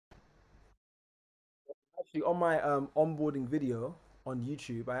Actually, on my onboarding video on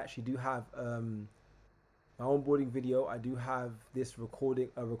YouTube, I actually do have my onboarding video. I do have this recording,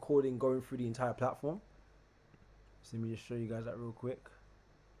 a recording going through the entire platform. So let me just show you guys that real quick.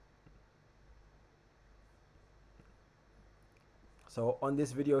 So on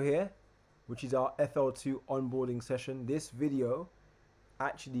this video here, which is our FL2 onboarding session, this video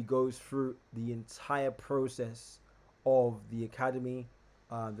actually goes through the entire process of the academy,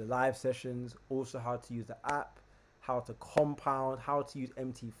 the live sessions, also how to use the app, how to compound, how to use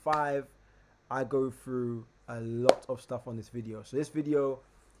MT5. I go through a lot of stuff on this video. So this video,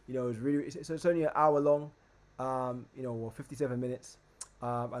 is really, it's only an hour long, or 57 minutes.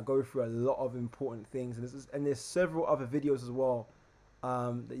 I go through a lot of important things, and there's several other videos as well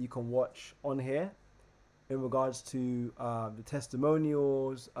that you can watch on here in regards to the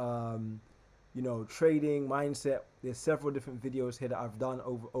testimonials, trading mindset. There's several different videos here that I've done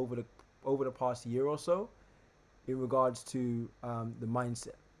over the past year or so in regards to the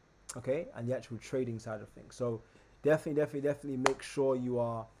mindset, okay, and the actual trading side of things. So definitely make sure you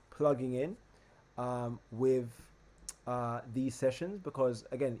are plugging in with these sessions, because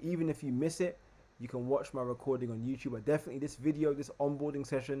again, even if you miss it, you can watch my recording on YouTube. But definitely this video, this onboarding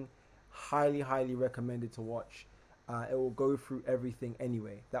session, highly recommended to watch. It will go through everything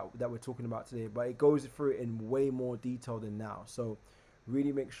anyway that we're talking about today, but it goes through it in way more detail than now. So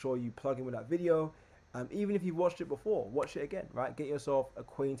really make sure you plug in with that video. Even if you've watched it before, watch it again, right? Get yourself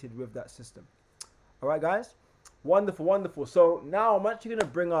acquainted with that system. All right, guys? Wonderful. So now I'm actually going to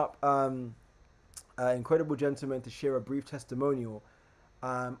bring up an incredible gentleman to share a brief testimonial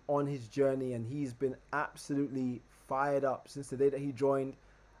on his journey, and he's been absolutely fired up since the day that he joined.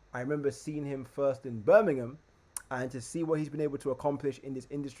 I remember seeing him first in Birmingham, and to see what he's been able to accomplish in this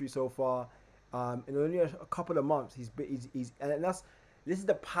industry so far. In only a couple of months, and this is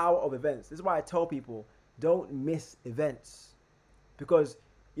the power of events. This is why I tell people, don't miss events, because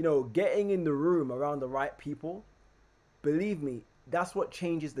getting in the room around the right people, believe me, that's what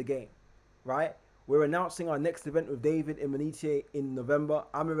changes the game, right? We're announcing our next event with David Imanitie in November.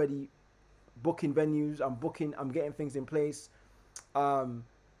 I'm already booking venues. I'm getting things in place. When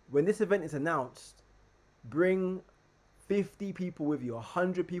this event is announced, bring 50 people with you,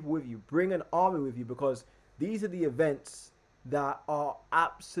 100 people with you. Bring an army with you, because these are the events that are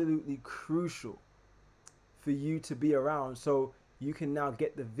absolutely crucial for you to be around, so you can now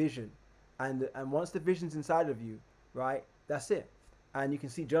get the vision, and once the vision's inside of you, right, that's it. And you can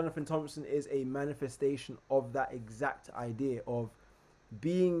see Jonathan Thompson is a manifestation of that exact idea of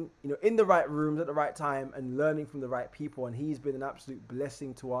being in the right rooms at the right time and learning from the right people, and he's been an absolute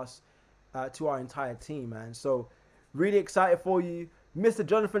blessing to us, to our entire team, man. So really excited for you, Mr.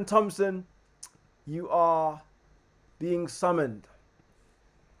 Jonathan Thompson. You are being summoned.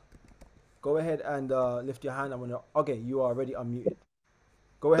 Go ahead and lift your hand. Okay, you are already unmuted.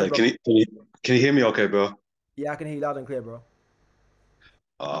 Go ahead, So brother. can you hear me okay, bro? Yeah, I can hear you loud and clear, bro.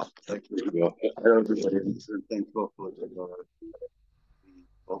 Thank you, bro. Hello, everybody. Thanks for the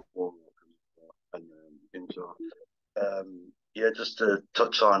warm welcome and intro. Yeah, just to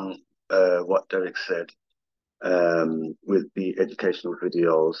touch on what Derrick said, with the educational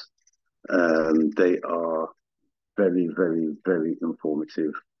videos, they are very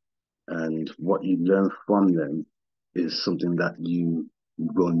informative, and what you learn from them is something that you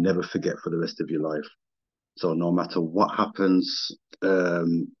will never forget for the rest of your life. So no matter what happens,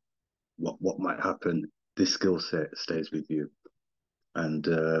 um, what might happen, this skill set stays with you. And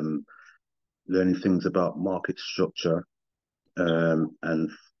learning things about market structure, and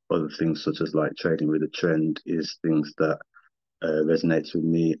other things such as like trading with a trend is things that resonates with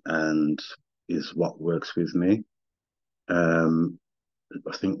me and is what works with me. Um,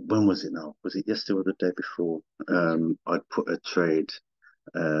 I think, when was it now? Was it yesterday or the day before? I put a trade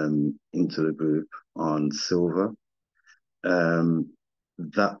into the group on silver. Um,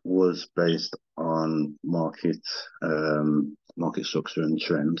 that was based on market structure and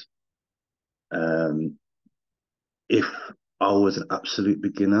trend. Um, if I was an absolute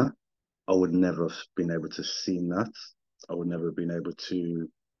beginner, I would never have been able to see that. I would never have been able to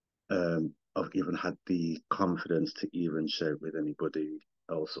have even had the confidence to even share it with anybody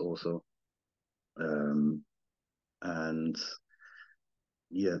else also. Um, and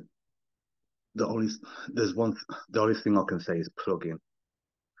yeah, the only there's one the only thing I can say is plug in.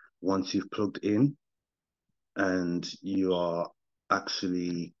 Once you've plugged in and you are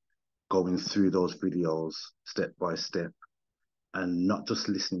actually going through those videos step by step, and not just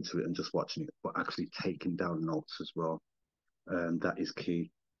listening to it and just watching it, but actually taking down notes as well. That is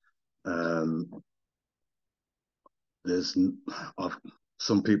key. Um, there's I've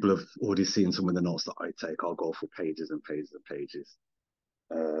some people have already seen some of the notes that I take. I'll go for pages and pages and pages.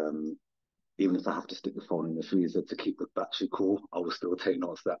 Um, Even if I have to stick the phone in the freezer to keep the battery cool, I will still take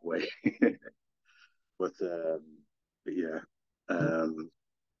notes that way. but, um, but yeah, um,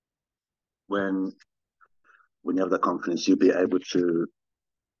 when when you have that confidence, you'll be able to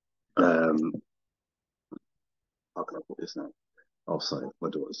um, how can I put this now? Oh, sorry,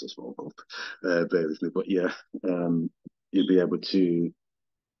 my daughter's just woke up. Bear with me, but yeah, you'll be able to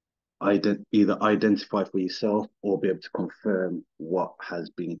either identify for yourself or be able to confirm what has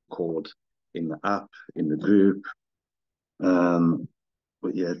been called in the app, in the group.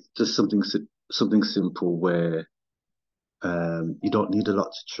 But yeah, just something simple where you don't need a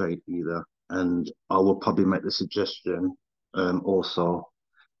lot to trade either. And I will probably make the suggestion also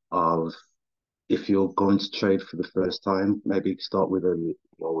of if you're going to trade for the first time, maybe start with a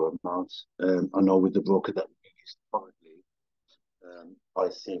lower amount. I know with the broker that we use currently, I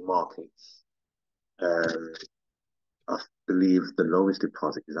see markets. Um, I believe the lowest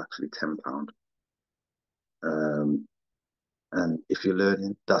deposit is actually £10. Um, and if you're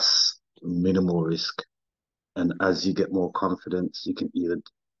learning, that's minimal risk. And as you get more confidence, you can either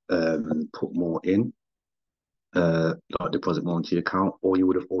put more in, like deposit more into your account, or you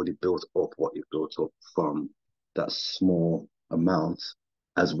would have already built up what you've built up from that small amount,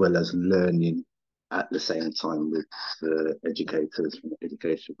 as well as learning at the same time with the educators and the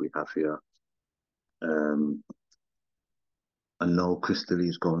education we have here. Um, I know Crystal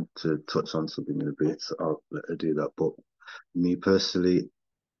is going to touch on something in a bit, so I'll let her do that. But me personally,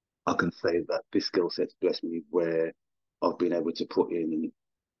 I can say that this skill set's blessed me where I've been able to put in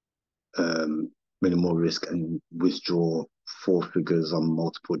minimal risk and withdraw four figures on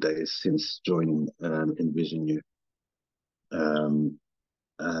multiple days since joining NVISIONU. And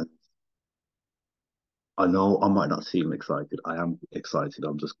I know I might not seem excited. I am excited.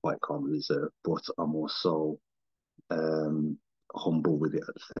 I'm just quite calm and reserved, but I'm also um, humble with it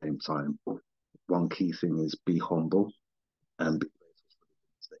at the same time. One key thing is be humble and be grateful for the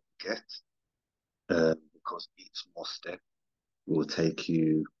things that you get, because each more step will take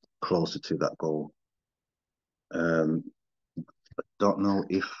you closer to that goal. Um, don't know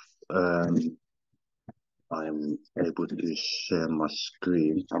if I'm able to share my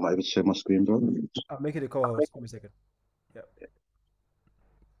screen. Am I able to share my screen, bro? I'll make it a co-host. Give me a second. Yeah,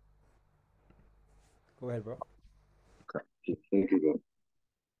 go ahead, bro. Okay. Thank you,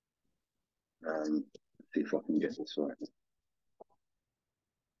 bro. See if I can get this right.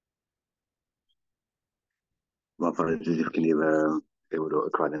 My apologies if you can hear my daughter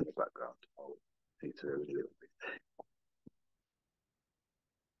crying in the background. I'll take to her in a little bit.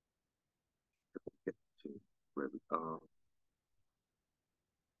 Get to where we are.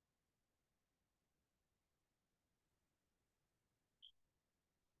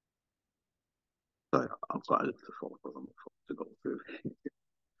 Sorry, I've got a little phone to go through.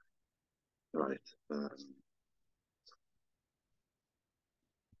 Right. Um,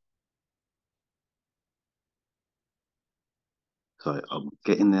 sorry, I'm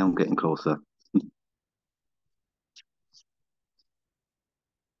getting there. I'm getting closer.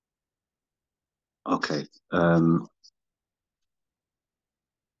 Okay.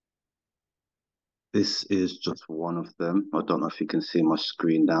 This is just one of them. I don't know if you can see my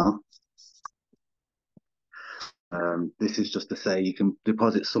screen now. This is just to say you can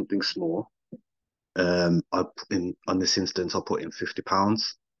deposit something small. I put in on this instance, I put in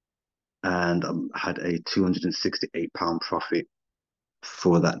 £50 and had a £268 profit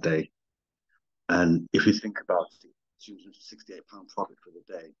for that day. And if you think about it, £268 profit for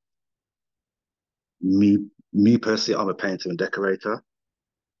the day. Me, me personally, I'm a painter and decorator.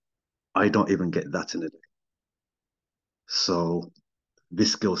 I don't even get that in a day. So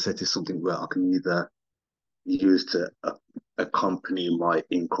this skill set is something where I can either use to accompany my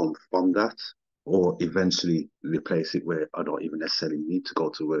income from that, or eventually replace it where I don't even necessarily need to go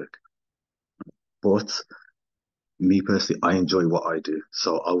to work. But me personally, I enjoy what I do,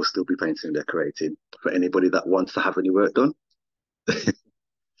 so I will still be painting and decorating for anybody that wants to have any work done. but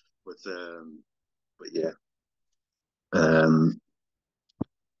but yeah, um,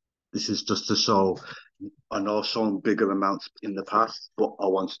 this is just to show. I know I've shown bigger amounts in the past, but I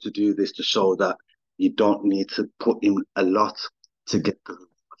wanted to do this to show that you don't need to put in a lot to get the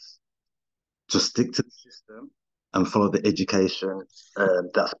results. Just stick to the system and follow the education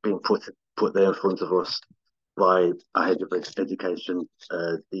that's been put there in front of us by our head of education,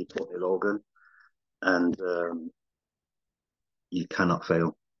 D. Courtney Logan, and you cannot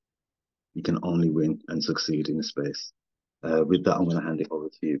fail. You can only win and succeed in the space. With that, I'm going to hand it over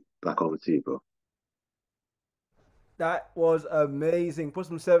to you. Back over to you, bro. That was amazing. Put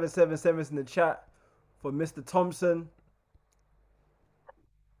some 777s in the chat for Mr. Thompson.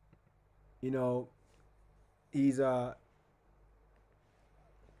 You know, he's uh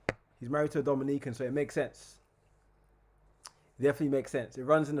he's married to a Dominican, so it makes sense. It definitely makes sense. It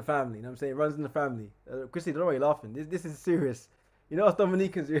runs in the family. You know what I'm saying? It runs in the family. Christy, don't know why you're laughing. This is serious. You know, us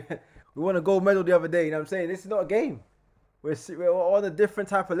Dominicans, we won a gold medal the other day. You know what I'm saying? This is not a game. We're on a different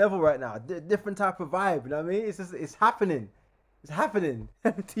type of level right now. Different type of vibe. You know what I mean? It's happening. It's happening.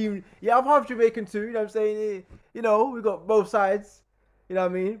 Team, yeah, I'm half Jamaican too. You know what I'm saying? You know, we got both sides. You know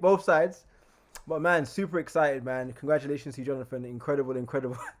what I mean? Both sides. But man, super excited, man. Congratulations to you, Jonathan. Incredible,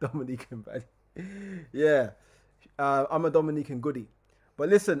 incredible Dominican, man. Yeah. I'm a Dominican goodie. But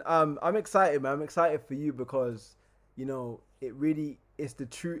listen, I'm excited, man. I'm excited for you because, you know, it really it's the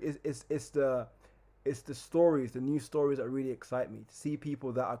true it's the stories, the new stories that really excite me. To see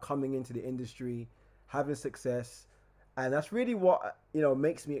people that are coming into the industry, having success, and that's really what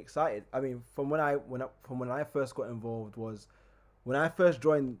makes me excited. I mean, from when I first got involved was when I first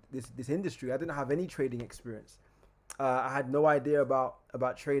joined this industry. I didn't have any trading experience. I had no idea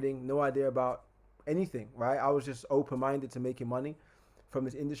about trading, no idea about anything. Right? I was just open minded to making money from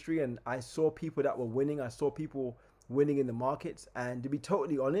this industry, and I saw people that were winning. I saw people winning in the markets, and to be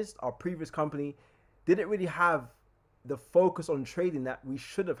totally honest, our previous company didn't really have the focus on trading that we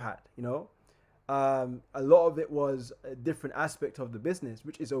should have had. A lot of it was a different aspect of the business,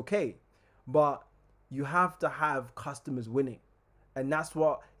 which is okay, but you have to have customers winning, and that's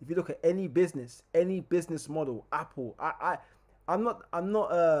what, if you look at any business model, Apple, I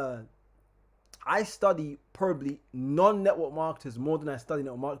study probably non-network marketers more than I study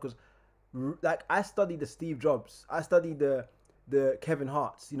network marketers, because like I study the Steve Jobs, I study the Kevin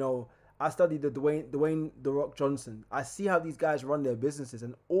Harts, I study the Dwayne The Rock Johnson. I see how these guys run their businesses,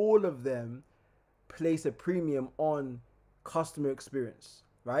 and all of them place a premium on customer experience,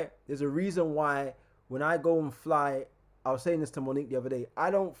 right? There's a reason why when I go and fly, I was saying this to Monique the other day, I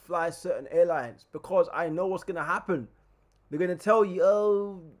don't fly certain airlines because I know what's going to happen. They're going to tell you,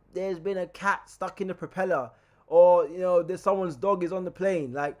 oh, there's been a cat stuck in the propeller, or, there's someone's dog is on the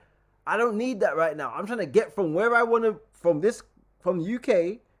plane. Like, I don't need that right now. I'm trying to get from where I want to, from the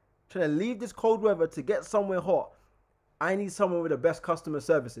UK, trying to leave this cold weather to get somewhere hot. I need someone with the best customer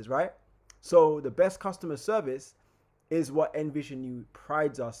services, right? So the best customer service is what NVISIONU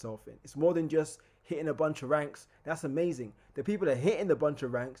prides ourselves in. It's more than just hitting a bunch of ranks. That's amazing. The people are hitting the bunch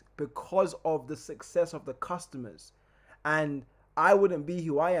of ranks because of the success of the customers. And I wouldn't be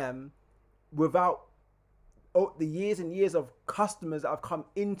who I am without the years and years of customers that have come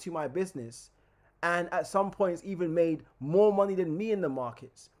into my business, and at some points even made more money than me in the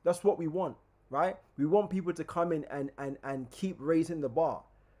markets. That's what we want, right? We want people to come in and keep raising the bar,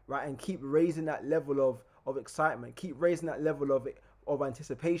 right? And keep raising that level of excitement, keep raising that level of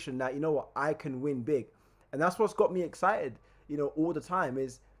anticipation that, I can win big. And that's what's got me excited, all the time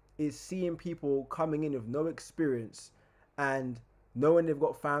is seeing people coming in with no experience and knowing they've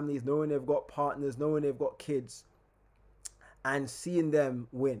got families, knowing they've got partners, knowing they've got kids, and seeing them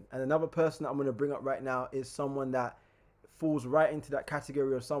win. And another person that I'm going to bring up right now is someone that falls right into that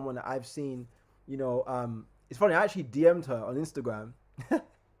category of someone that I've seen, it's funny, I actually DM'd her on Instagram.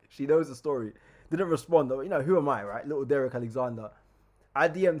 She knows the story. Didn't respond though. Who am I, right? Little Derrick Alexander. I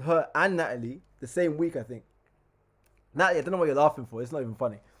DM'd her and Natalie the same week, I think. Natalie, I don't know what you're laughing for. It's not even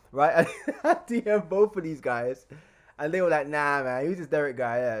funny, right? I DM'd both of these guys, and they were like, nah, man, who's this Derrick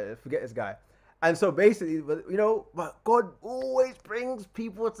guy? Yeah, forget this guy. And so basically, but God always brings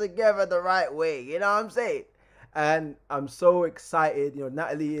people together the right way. You know what I'm saying? And I'm so excited.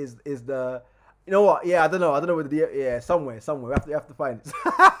 Natalie is the, what? Yeah, I don't know where somewhere. We have to find it.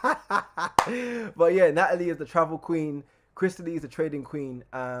 But yeah, Natalie is the travel queen. Crystal is the trading queen.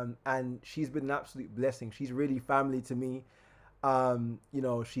 And she's been an absolute blessing. She's really family to me.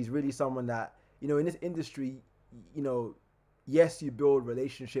 She's really someone that, in this industry, yes, you build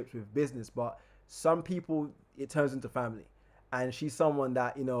relationships with business, but some people it turns into family. And she's someone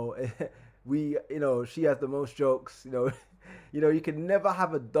that, she has the most jokes. You can never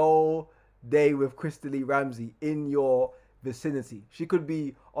have a dull day with Crystal Lee Ramsey in your vicinity. She could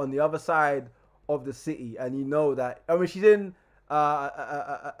be on the other side of the city, and that. I mean, she's in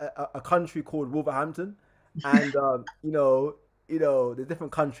a country called Wolverhampton, and there's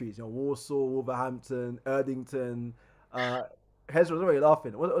different countries. Warsaw, Wolverhampton, Erdington. Hezra, what are you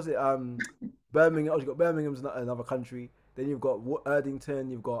laughing? What was it? Birmingham. Oh, you've got Birmingham's another country. Then you've got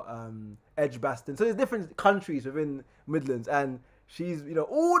Erdington. You've got Edgbaston. So there's different countries within Midlands, and she's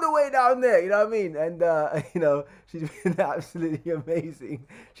all the way down there. You know what I mean? And she's been absolutely amazing.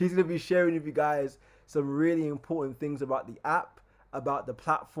 She's gonna be sharing with you guys some really important things about the app, about the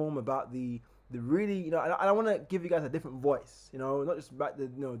platform, about the really, and I want to give you guys a different voice, not just about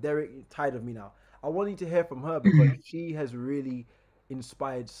Derrick, you're tired of me now. I want you to hear from her because she has really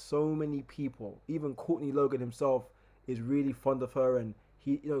inspired so many people. Even Courtney Logan himself is really fond of her, and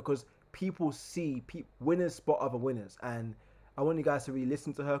he, because people see winners spot other winners, and I want you guys to really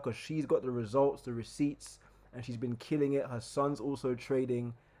listen to her because she's got the results, the receipts, and she's been killing it. Her son's also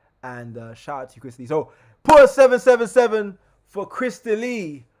trading, and shout out to Crystal Lee. So put 777 for Crystal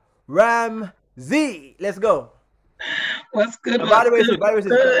Lee Ramsey. Let's go. What's good? By the way,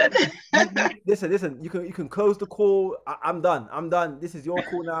 listen. You can close the call. I'm done. This is your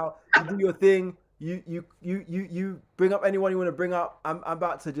call now. You do your thing. You bring up anyone you want to bring up. I'm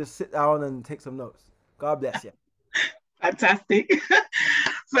about to just sit down and take some notes. God bless you. Fantastic.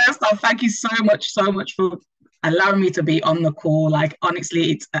 First off, thank you so much for allowing me to be on the call. Like,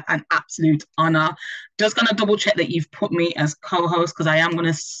 honestly, it's an absolute honor. Just gonna double check that you've put me as co-host, because I am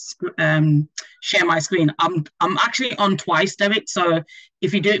gonna share my screen. I'm actually on twice, Derrick. So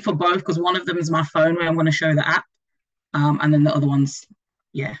if you do it for both, because one of them is my phone where I'm gonna show the app, and then the other one's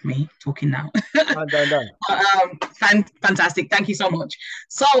me talking now. Done. Fantastic. Thank you so much.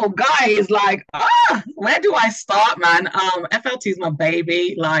 So, guys, like, where do I start, man? FL2 is my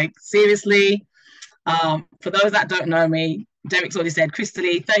baby. Like, seriously. For those that don't know me, Derrick's already said, Crystal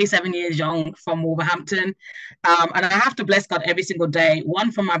Lee, 37 years young, from Wolverhampton. And I have to bless God every single day.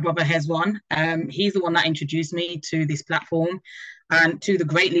 One, from my brother Hezron. He's the one that introduced me to this platform, and to the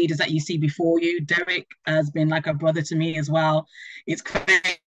great leaders that you see before you. Derrick has been like a brother to me as well. It's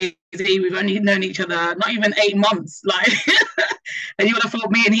crazy. We've only known each other not even 8 months. Like, and you would have thought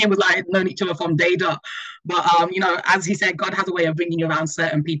me and him was like known each other from day dot. But as he said, God has a way of bringing you around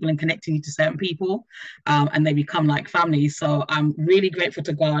certain people and connecting you to certain people, and they become like family. So I'm really grateful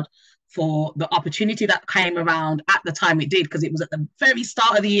to God for the opportunity that came around at the time it did, because it was at the very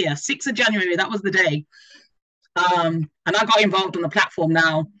start of the year, 6th of January. That was the day. And I got involved on the platform.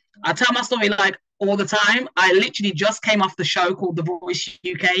 Now, I tell my story like all the time. I literally just came off the show called The Voice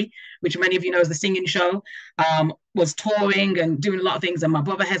UK, which many of you know is the singing show. Was touring and doing a lot of things, and my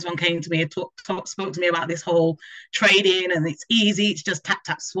brother Hezron came to me and spoke to me about this whole trading, and it's easy, it's just tap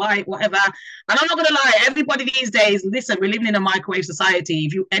tap swipe, whatever. And I'm not gonna lie, everybody these days, listen, we're living in a microwave society.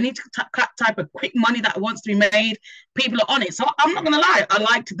 If you any type of quick money that wants to be made, people are on it. So I'm not gonna lie, I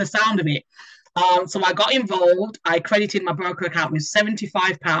liked the sound of it. So I got involved. I credited my broker account with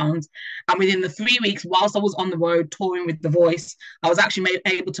 £75, and within the 3 weeks, whilst I was on the road touring with The Voice, I was actually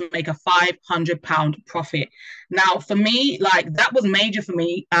able to make a £500 profit. Now, for me, like, that was major for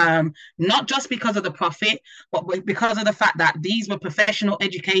me, not just because of the profit, but because of the fact that these were professional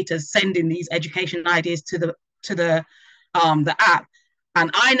educators sending these education ideas to the app,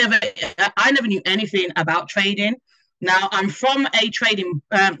 and I never knew anything about trading. Now, I'm from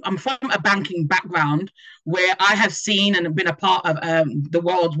a banking background where I have seen and been a part of the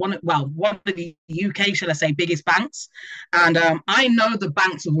world's one of the UK, shall I say, biggest banks. And I know the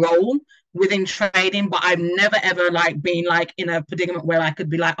bank's role within trading, but I've never ever been in a predicament where I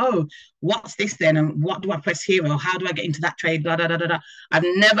could be like, oh, what's this then? And what do I press here? Or how do I get into that trade? Blah, blah, blah, blah. I've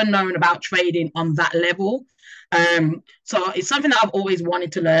never known about trading on that level. So it's something that I've always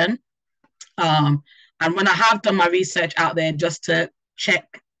wanted to learn. And when I have done my research out there just to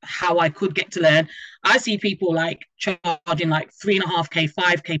check how I could get to learn, I see people charging 3.5K,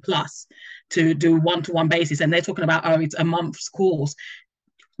 5K plus to do one-to-one basis. And they're talking about, oh, it's a month's course.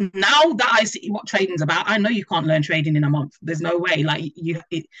 Now that I see what trading's about, I know you can't learn trading in a month. There's no way. You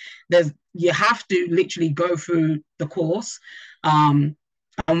have to literally go through the course. And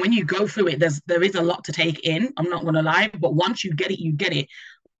when you go through it, there is a lot to take in. I'm not going to lie. But once you get it, you get it.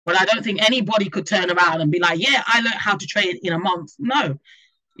 But I don't think anybody could turn around and be like, yeah, I learned how to trade in a month. No,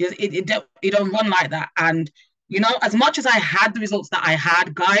 it don't run like that. And, as much as I had the results that I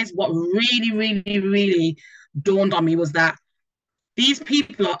had, guys, what really, really, really dawned on me was that these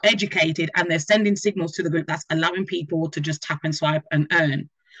people are educated and they're sending signals to the group that's allowing people to just tap and swipe and earn.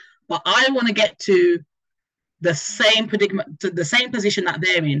 But I want to get to the same predicament, to the same position that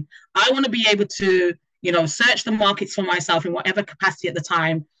they're in. I want to be able to, search the markets for myself in whatever capacity at the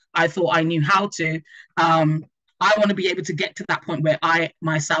time I thought I knew how to. I want to be able to get to that point where I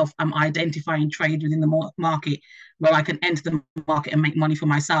myself am identifying trade within the market, where I can enter the market and make money for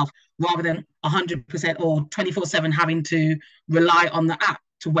myself, rather than 100% or 24/7 having to rely on the app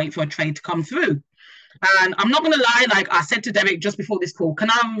to wait for a trade to come through. And I'm not going to lie, like I said to Derrick just before this call, can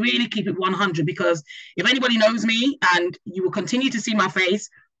I really keep it 100? Because if anybody knows me, and you will continue to see my face,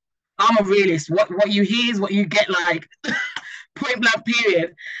 I'm a realist. What you hear is what you get, point blank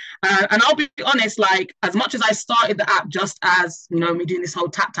period. And I'll be honest, like, as much as I started the app just as, you know, me doing this whole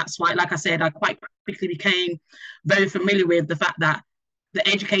tap tap swipe, like I said, I quite quickly became very familiar with the fact that the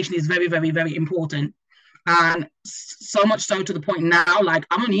education is very, very, very important. And so much so to the point now, like,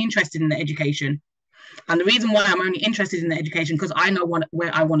 I'm only interested in the education. And the reason why I'm only interested in the education, because I know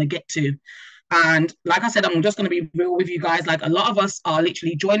where I want to get to. And like I said, I'm just going to be real with you guys. Like, a lot of us are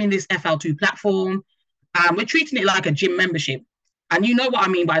literally joining this FL2 platform, and we're treating it like a gym membership. And you know what I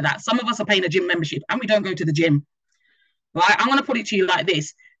mean by that. Some of us are paying a gym membership and we don't go to the gym, right? I'm going to put it to you like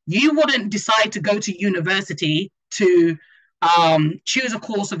this. You wouldn't decide to go to university to choose a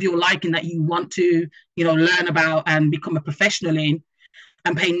course of your liking that you want to, you know, learn about and become a professional in,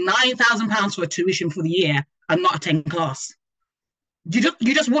 and pay £9,000 for a tuition for the year and not attend class. You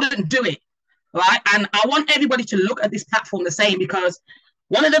just wouldn't do it, right? And I want everybody to look at this platform the same, because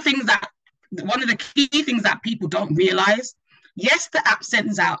one of the key things that people don't realize, yes, the app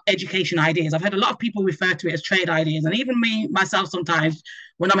sends out education ideas. I've heard a lot of people refer to it as trade ideas. And even me, myself, sometimes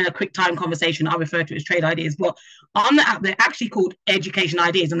when I'm in a quick time conversation, I refer to it as trade ideas. But on the app, they're actually called education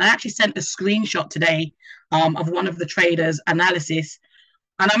ideas. And I actually sent a screenshot today of one of the traders' analysis.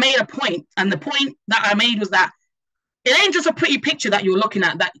 And I made a point. And the point that I made was that it ain't just a pretty picture that you're looking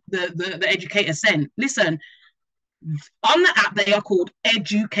at that the educator sent. Listen, on the app, they are called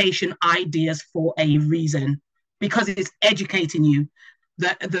education ideas for a reason, because it's educating you.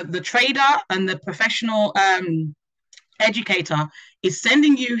 The trader and the professional educator is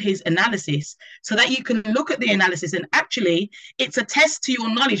sending you his analysis so that you can look at the analysis, and actually it's a test to your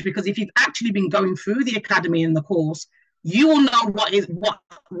knowledge, because if you've actually been going through the academy and the course, you will know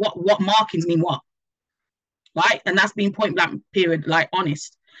what markings mean what, right? And that's being point blank period, like,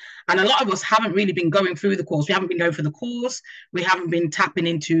 honest. And a lot of us haven't really been going through the course. We haven't been going through the course. We haven't been tapping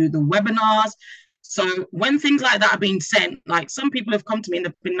into the webinars. So when things like that are being sent, like, some people have come to me and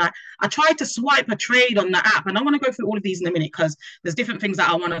they've been like, I tried to swipe a trade on the app. And I want to go through all of these in a minute, because there's different things that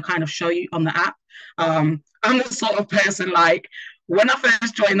I want to kind of show you on the app. I'm the sort of person, like, when I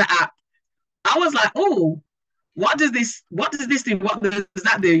first joined the app, I was like, oh, what does this do? What does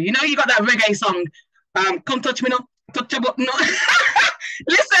that do? You know, you got that reggae song, come touch me no, touch your butt no.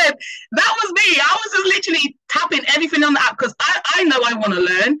 Listen, that was me. I was just literally tapping everything on the app, because I know I want to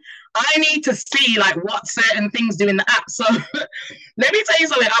learn. I need to see, like, what certain things do in the app. So let me tell you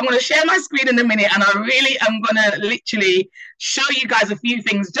something. I'm going to share my screen in a minute, and I really am going to literally show you guys a few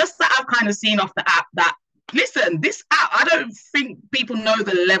things just that I've kind of seen off the app. That, listen, this app, I don't think people know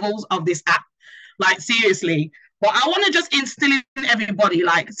the levels of this app, like, seriously. But I want to just instill in everybody,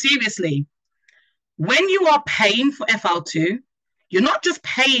 like, seriously, when you are paying for FL2, you're not just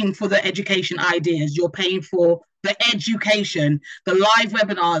paying for the education ideas, you're paying for the education, the live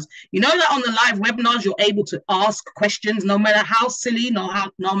webinars. You know that on the live webinars, you're able to ask questions, no matter how silly, no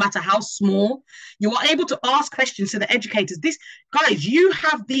matter how small. You are able to ask questions to the educators. Guys, you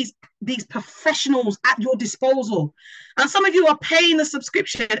have these professionals at your disposal. And some of you are paying the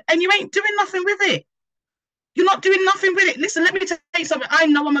subscription and you ain't doing nothing with it. You're not doing nothing with it. Listen, let me tell you something. I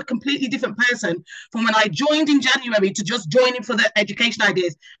know I'm a completely different person from when I joined in January to just joining for the education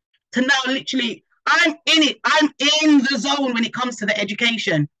ideas to now literally, I'm in it. I'm in the zone when it comes to the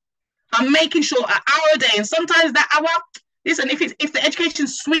education. I'm making sure an hour a day, and sometimes that hour, listen, if the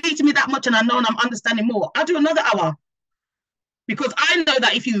education's sweet to me that much and I know and I'm understanding more, I'll do another hour. Because I know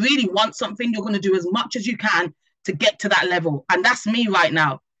that if you really want something, you're going to do as much as you can to get to that level. And that's me right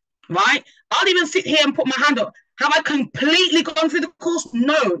now. Right? I'll even sit here and put my hand up. Have I completely gone through the course?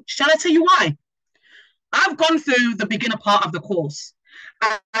 No. Shall I tell you why? I've gone through the beginner part of the course.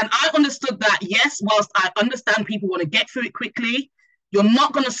 And I understood that, yes, whilst I understand people want to get through it quickly, you're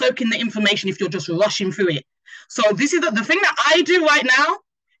not going to soak in the information if you're just rushing through it. So this is the thing that I do right now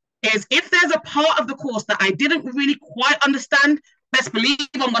is, if there's a part of the course that I didn't really quite understand, best believe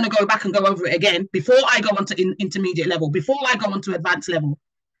I'm going to go back and go over it again before I go on to intermediate level, before I go on to advanced level.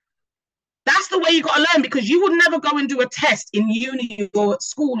 That's the way you got to learn, because you would never go and do a test in uni or at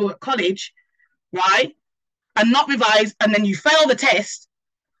school or at college, right, and not revise, and then you fail the test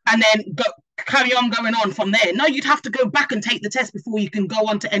and then carry on going on from there. No, you'd have to go back and take the test before you can go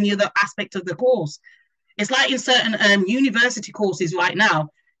on to any other aspect of the course. It's like in certain university courses right now,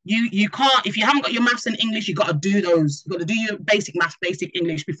 you can't, if you haven't got your maths and English, you've got to do those. You've got to do your basic maths, basic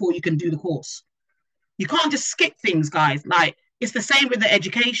English before you can do the course. You can't just skip things, guys. Like, it's the same with the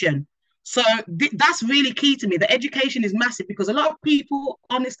education. So that's really key to me. The education is massive, because a lot of people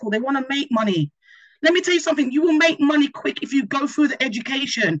on this call, they want to make money. Let me tell you something. You will make money quick if you go through the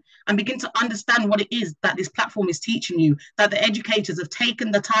education and begin to understand what it is that this platform is teaching you, that the educators have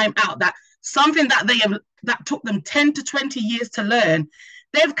taken the time out, that something that that took them 10 to 20 years to learn,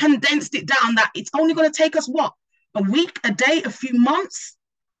 They've condensed it down that it's only going to take us what? A week, a day, a few months?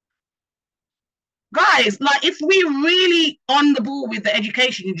 Guys, like if we're really on the ball with the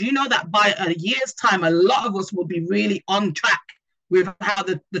education, do you know that by a year's time, a lot of us will be really on track with how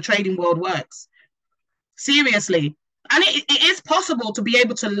the trading world works? Seriously. And it is possible to be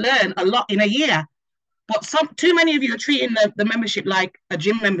able to learn a lot in a year. But too many of you are treating the membership like a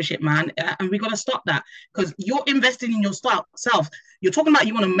gym membership, man. And we got to stop that, because you're investing in yourself. You're talking about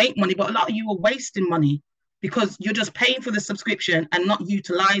you want to make money, but a lot of you are wasting money because you're just paying for the subscription and not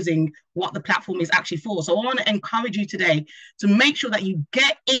utilizing what the platform is actually for. So I want to encourage you today to make sure that you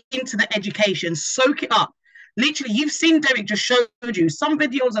get into the education, soak it up. Literally, you've seen Derrick just showed you. Some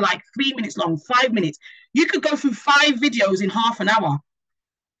videos are like 3 minutes long, 5 minutes. You could go through 5 videos in half an hour.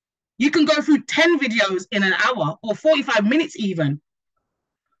 You can go through 10 videos in an hour or 45 minutes even.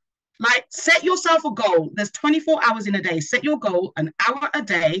 Like, set yourself a goal. There's 24 hours in a day. Set your goal, an hour a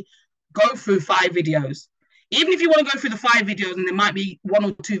day, go through 5 videos. Even if you want to go through the 5 videos and there might be 1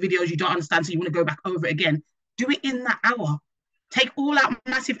 or 2 videos you don't understand, so you want to go back over it again, do it in that hour. Take all out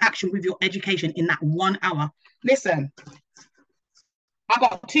massive action with your education in that 1 hour. Listen, I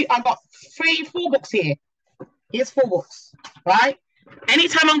got 3, 4 books here. Here's 4 books, right?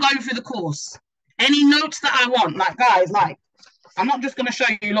 Anytime I'm going through the course, any notes that I want, like guys, like I'm not just going to show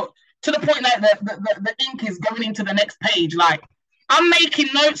you, look, to the point that the ink is going into the next page. Like, I'm making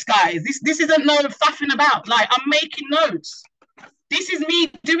notes, guys. This isn't no faffing about. Like, I'm making notes. This is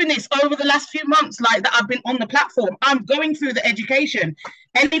me doing this over the last few months, like that I've been on the platform. I'm going through the education.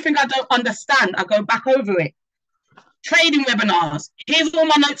 Anything I don't understand, I go back over it. Trading webinars. Here's all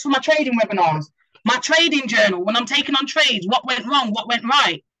my notes for my trading webinars. My trading journal, when I'm taking on trades, what went wrong, what went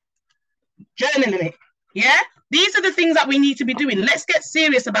right. Journaling it, yeah? These are the things that we need to be doing. Let's get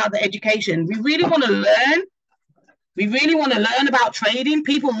serious about the education. We really want to learn. We really want to learn about trading.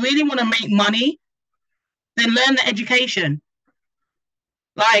 People really want to make money. Then learn the education.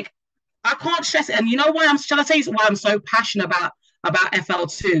 Like, I can't stress it. And you know why shall I tell you why I'm so passionate about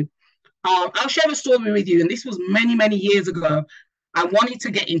FL2? I'll share a story with you. And this was many, many years ago. I wanted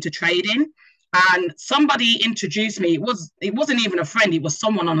to get into trading. And somebody introduced me. It wasn't even a friend. It was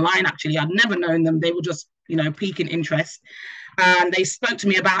someone online, actually. I'd never known them. They were just, piquing interest. And they spoke to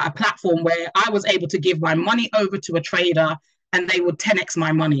me about a platform where I was able to give my money over to a trader and they would 10x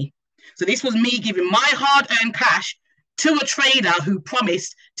my money. So this was me giving my hard-earned cash to a trader who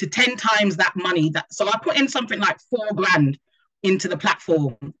promised to 10 times that money. So I put in something like $4,000 into the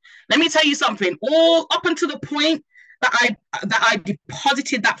platform. Let me tell you something. All up until the point that I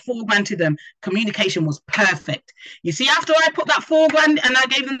deposited that $4,000 to them, communication was perfect. You see, after I put that $4,000 and I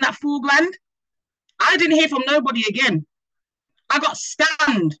gave them that $4,000, I didn't hear from nobody again. I got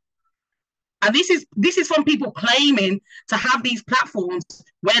scammed. And this is from people claiming to have these platforms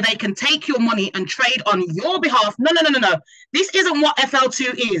where they can take your money and trade on your behalf. No. This isn't what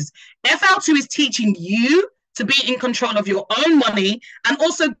FL2 is. FL2 is teaching you to be in control of your own money and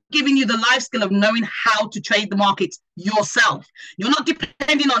also giving you the life skill of knowing how to trade the markets yourself. You're not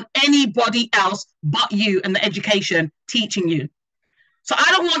depending on anybody else but you and the education teaching you. So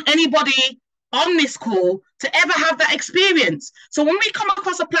I don't want anybody on this call to ever have that experience. So when we come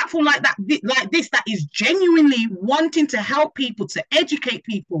across a platform like this that is genuinely wanting to help people, to educate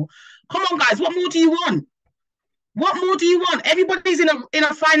people, come on, guys, what more do you want? What more do you want? Everybody's in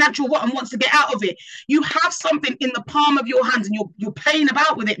a financial rut and wants to get out of it. You have something in the palm of your hands and you're playing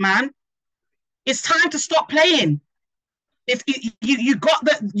about with it, man. It's time to stop playing. You got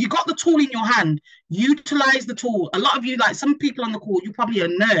the tool in your hand, utilize the tool. A lot of you, like some people on the call, you're probably a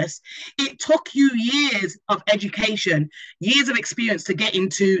nurse. It took you years of education, years of experience to get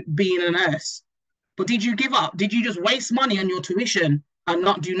into being a nurse. But did you give up? Did you just waste money on your tuition and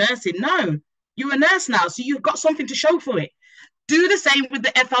not do nursing? No, you're a nurse now, so you've got something to show for it. Do the same with the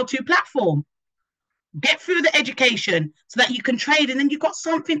FL2 platform. Get through the education so that you can trade, and then you've got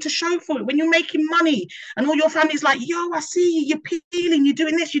something to show for it. When you're making money and all your family's like, yo, I see you, you're peeling, you're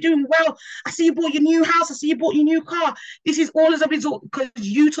doing this, you're doing well. I see you bought your new house. I see you bought your new car. This is all as a result because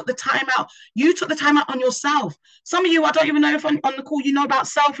you took the time out. You took the time out on yourself. Some of you, I don't even know if on the call you know about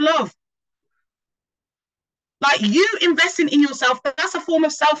self-love. Like, you investing in yourself, that's a form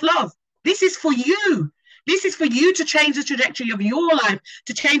of self-love. This is for you. This is for you to change the trajectory of your life,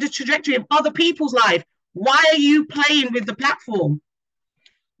 to change the trajectory of other people's life. Why are you playing with the platform?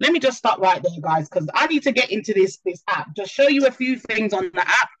 Let me just stop right there, guys, because I need to get into this app. Just show you a few things on the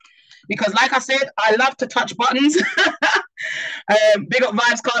app. Because like I said, I love to touch buttons. Big up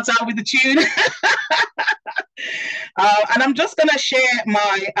Vibes Cartel with the tune. And I'm just going to share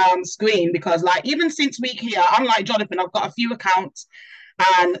my screen because, like, even since week here, I'm like Jonathan, I've got a few accounts.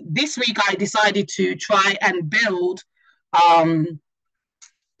 And this week I decided to try and build a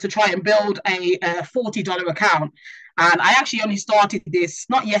 $40 account. And I actually only started this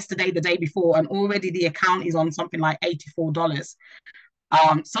not yesterday, the day before, and already the account is on something like $84.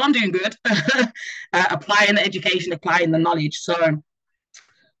 So I'm doing good, applying the education, applying the knowledge. So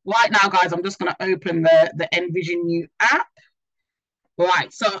right now, guys, I'm just going to open the NVISIONU app.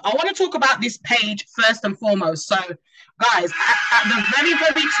 Right, so I want to talk about this page first and foremost. So, guys, at the very,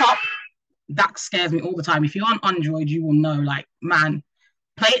 very top, that scares me all the time. If you're on Android, you will know, like, man,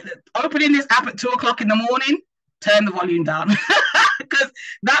 opening this app at 2 o'clock in the morning, turn the volume down. Because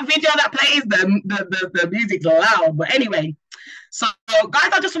that video that plays, the music's loud. But anyway, so,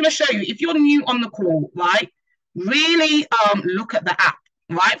 guys, I just want to show you, if you're new on the call, right, really look at the app,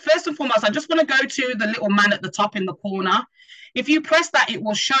 right? First and foremost, I just want to go to the little man at the top in the corner. If you press that, it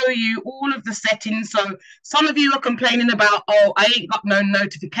will show you all of the settings. So some of you are complaining about, oh, I ain't got no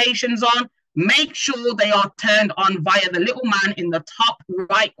notifications on. Make sure they are turned on via the little man in the top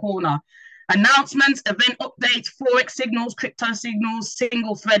right corner. Announcements, event updates, Forex signals, crypto signals,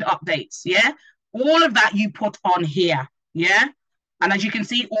 single thread updates, yeah? All of that you put on here, yeah? And as you can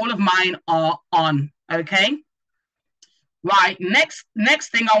see, all of mine are on, okay? Right, next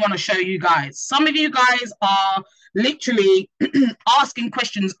thing I want to show you guys. Some of you guys are literally asking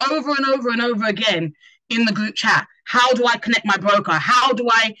questions over and over and over again in the group chat. How do I connect my broker? How do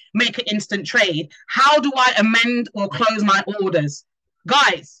I make an instant trade? How do I amend or close my orders?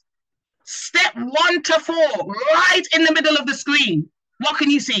 Guys, step 1 to 4, right in the middle of the screen. What can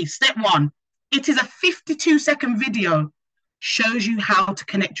you see? Step 1. It is a 52-second video. Shows you how to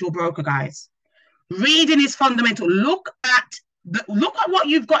connect your broker, guys. Reading is fundamental. Look at what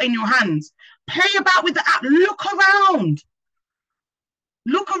you've got in your hands. Play about with the app. Look around.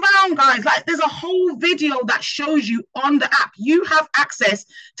 Look around, guys. Like, there's a whole video that shows you on the app. You have access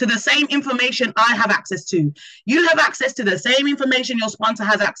to the same information I have access to. You have access to the same information your sponsor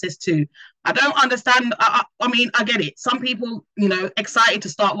has access to. I don't understand. I mean, I get it. Some people, excited to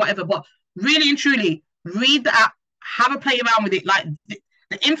start whatever, but really and truly, read the app. Have a play around with it. Like, the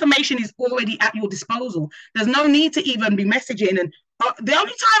information is already at your disposal. There's no need to even be messaging. And the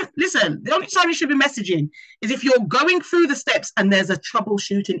only time you should be messaging is if you're going through the steps and there's a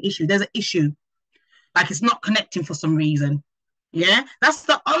troubleshooting issue. There's an issue. Like, it's not connecting for some reason. Yeah? That's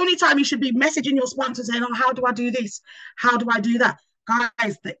the only time you should be messaging your sponsor saying, oh, how do I do this? How do I do that?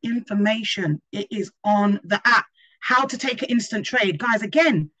 Guys, the information, it is on the app. How to take an instant trade. Guys,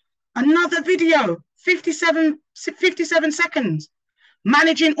 again, another video, 57 seconds.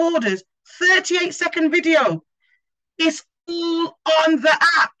 Managing orders, 38-second video. It's all on the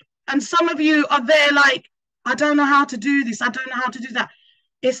app. And some of you are there like, I don't know how to do this. I don't know how to do that.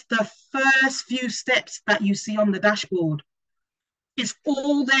 It's the first few steps that you see on the dashboard. It's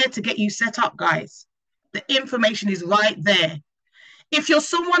all there to get you set up, guys. The information is right there. If you're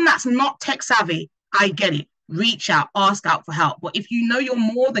someone that's not tech savvy, I get it. Reach out, ask out for help. But if you know you're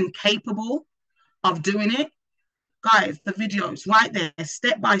more than capable of doing it, guys, the video is right there,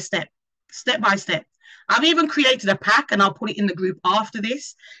 step by step. I've even created a pack, and I'll put it in the group after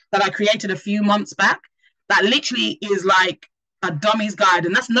this, that I created a few months back, that literally is like a dummy's guide.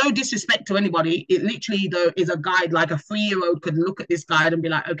 And that's no disrespect to anybody. It literally, though, is a guide. Like, a 3-year-old could look at this guide and be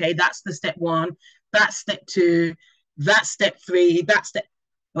like, okay, that's the step 1, that's step 2, that's step 3, that's step,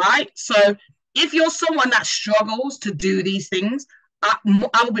 right? So if you're someone that struggles to do these things, I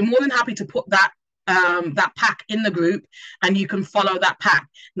will be more than happy to put that pack in the group, and you can follow that pack.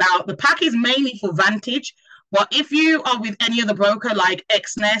 Now, the pack is mainly for Vantage, but if you are with any other broker like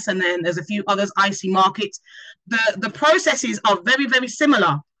XNES, and then there's a few others, IC Markets, the processes are very, very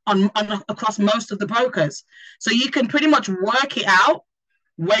similar across most of the brokers. So you can pretty much work it out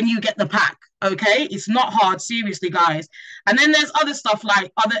when you get the pack, okay? It's not hard, seriously, guys. And then there's other stuff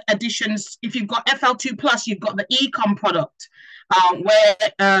like other additions. If you've got FL2 Plus, you've got the Ecom product,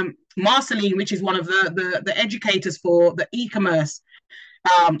 where Marceline, which is one of the educators for the e-commerce,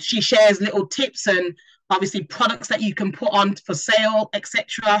 she shares little tips and obviously products that you can put on for sale,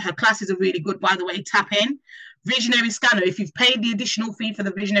 etc. Her classes are really good, by the way. Tap in. Visionary Scanner. If you've paid the additional fee for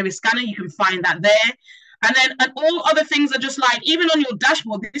the Visionary Scanner, you can find that there. And all other things are just like, even on your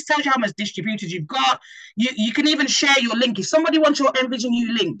dashboard, this tells you how much distributors you've got. You can even share your link. If somebody wants your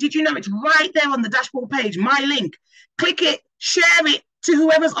NVISIONU link, did you know it's right there on the dashboard page, my link? Click it, share it to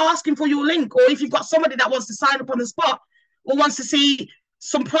whoever's asking for your link. Or if you've got somebody that wants to sign up on the spot or wants to see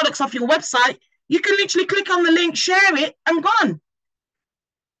some products off your website, you can literally click on the link, share it, and gone.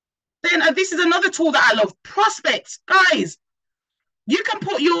 Then this is another tool that I love, Prospects. Guys, you can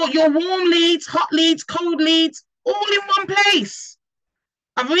put your warm leads, hot leads, cold leads, all in one place.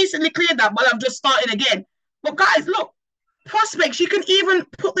 I've recently cleared that, but I've just started again. But guys, look, prospects, you can even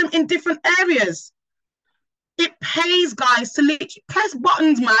put them in different areas. It pays, guys, to literally press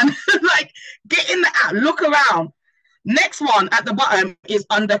buttons, man. Like, get in the app, look around. Next one at the bottom is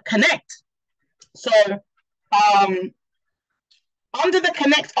under connect. So under the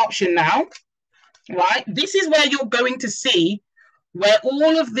connect option now, right, this is where you're going to see where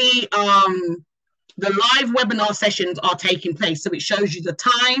all of the live webinar sessions are taking place. So it shows you the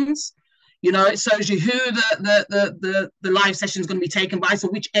times, you know, it shows you who the live session is going to be taken by, so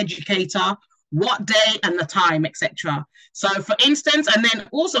which educator, what day and the time, etc. So for instance, and then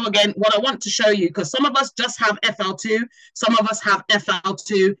also again, what I want to show you, because some of us just have FL2, some of us have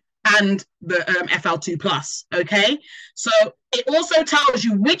FL2 and the FL2 Plus, okay? So it also tells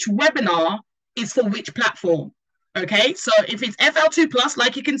you which webinar is for which platform, okay? So if it's FL2 Plus,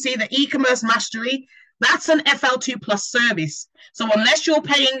 like you can see, the e-commerce mastery, that's an FL2 Plus service. So unless you're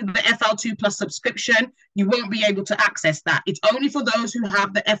paying the FL2 Plus subscription, you won't be able to access that. It's only for those who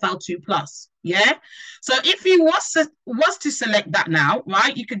have the FL2 Plus, yeah? So if you was to select that now,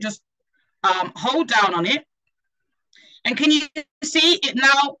 right, you could just hold down on it. And can you see it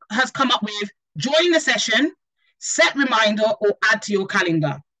now has come up with join the session, set reminder, or add to your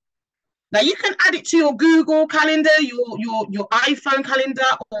calendar. Now you can add it to your Google calendar, your iPhone calendar,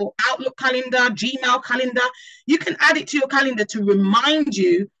 or Outlook calendar, Gmail calendar. You can add it to your calendar to remind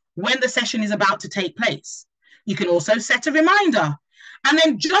you when the session is about to take place. You can also set a reminder. And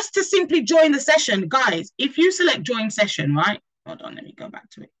then just to simply join the session, guys, if you select join session, right? Hold on, let me go back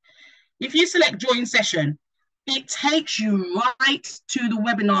to it. If you select join session, it takes you right to the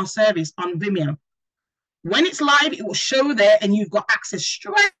webinar service on Vimeo. When it's live, it will show there and you've got access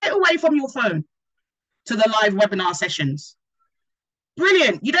straight away from your phone to the live webinar sessions.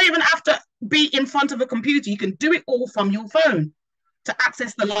 Brilliant. You don't even have to be in front of a computer. You can do it all from your phone to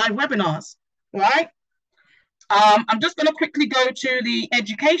access the live webinars, right? I'm just going to quickly go to the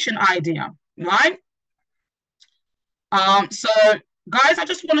education idea, right? So guys, I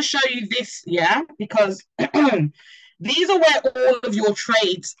just want to show you this, yeah, because these are where all of your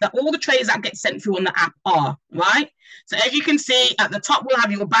trades, all the trades that get sent through on the app are, right? So as you can see, at the top, we'll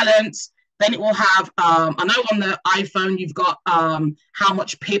have your balance. Then it will have, I know on the iPhone, you've got how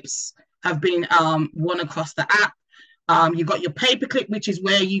much pips have been won across the app. You've got your pay-per-click, which is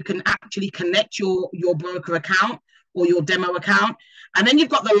where you can actually connect your broker account or your demo account. And then you've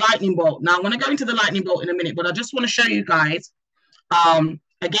got the lightning bolt. Now, I'm going to go into the lightning bolt in a minute, but I just want to show you guys.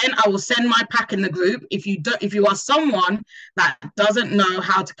 Again, I will send my pack in the group. If you are someone that doesn't know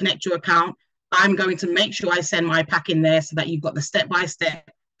how to connect your account, I'm going to make sure I send my pack in there so that you've got the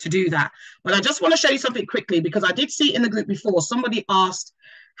step-by-step to do that. But I just want to show you something quickly, because I did see in the group before, somebody asked,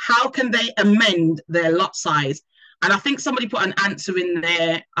 how can they amend their lot size? And I think somebody put an answer in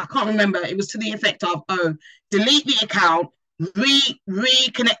there. I can't remember. It was to the effect of, oh, delete the account,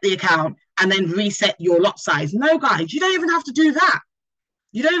 reconnect the account, and then reset your lot size. No, guys, you don't even have to do that.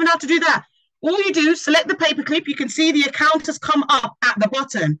 You don't even have to do that. All you do, select the paperclip. You can see the account has come up at the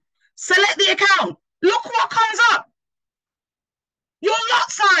bottom. Select the account. Look what comes up. Your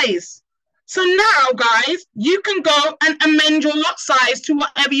lot size. So now, guys, you can go and amend your lot size to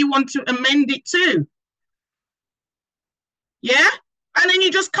whatever you want to amend it to. Yeah? And then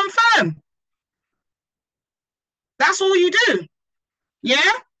you just confirm. That's all you do.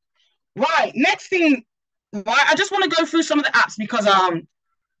 Yeah? Right. Next thing, right? I just want to go through some of the apps because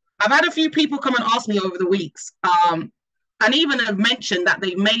I've had a few people come and ask me over the weeks, and even have mentioned that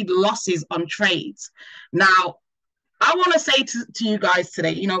they've made losses on trades. Now, I want to say to you guys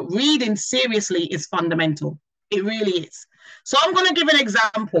today, you know, reading seriously is fundamental. It really is. So I'm going to give an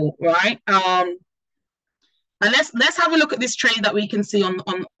example, right? And let's have a look at this trade that we can see on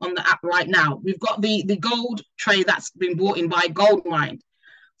the app right now. We've got the gold trade that's been brought in by Goldmine.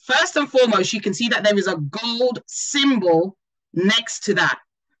 First and foremost, you can see that there is a gold symbol next to that.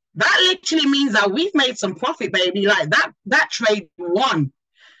 That literally means that we've made some profit, baby. Like that trade won.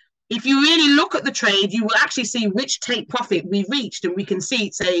 If you really look at the trade, you will actually see which take profit we reached, and we can see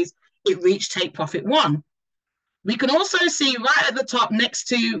it says it reached take profit 1. We can also see right at the top next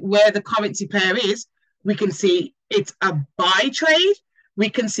to where the currency pair is, we can see it's a buy trade. We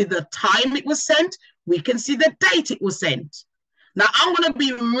can see the time it was sent. We can see the date it was sent. Now, I'm going to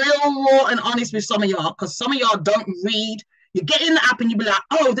be real raw and honest with some of y'all, because some of y'all don't read. You get in the app and you be like,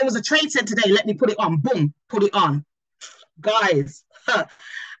 oh, there was a trade sent today. Let me put it on. Boom, put it on. Guys, I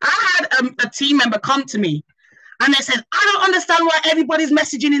had a team member come to me and they said, I don't understand why everybody's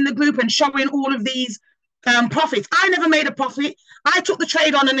messaging in the group and showing all of these profits. I never made a profit. I took the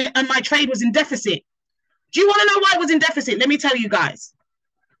trade on and my trade was in deficit. Do you want to know why it was in deficit? Let me tell you guys.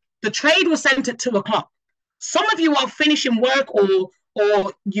 The trade was sent at 2 o'clock. Some of you are finishing work, or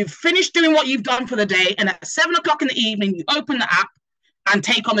you've finished doing what you've done for the day, and at 7 o'clock in the evening, you open the app and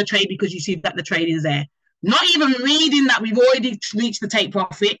take on the trade because you see that the trade is there. Not even reading that we've already reached the take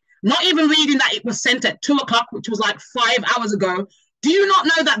profit. Not even reading that it was sent at 2 o'clock, which was like 5 hours ago. Do you not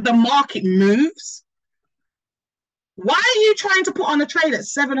know that the market moves? Why are you trying to put on a trade at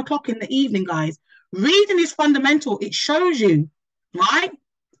 7 o'clock in the evening, guys? Reading is fundamental. It shows you, right?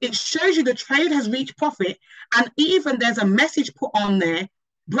 It shows you the trade has reached profit, and even there's a message put on there,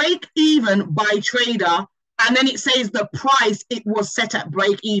 break even by trader, and then it says the price it was set at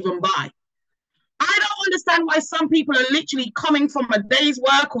break even by. I don't understand why some people are literally coming from a day's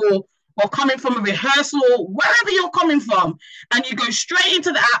work or coming from a rehearsal or wherever you're coming from, and you go straight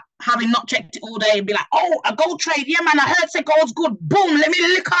into the app, having not checked it all day, and be like, oh, a gold trade. Yeah, man, I heard say gold's good. Boom, let me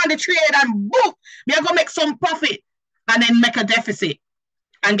look on the trade and boom, me I go make some profit and then make a deficit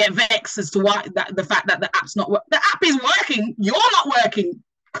and get vexed as to why the fact that the app's not working. The app is working. You're not working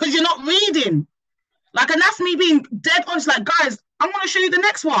because you're not reading. Like, and that's me being dead honest. Like, guys, I'm going to show you the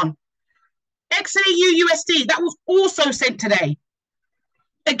next one. XAU USD, that was also sent today.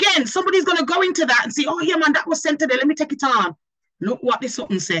 Again, somebody's going to go into that and see, oh, yeah, man, that was sent today. Let me take it on. Look what this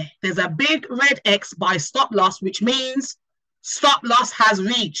something say. There's a big red X by stop loss, which means stop loss has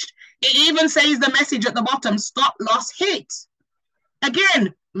reached. It even says the message at the bottom, stop loss hit.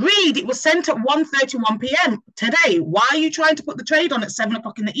 Again, read, it was sent at 1:31 p.m. today. Why are you trying to put the trade on at 7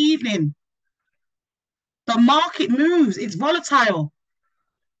 o'clock in the evening? The market moves. It's volatile.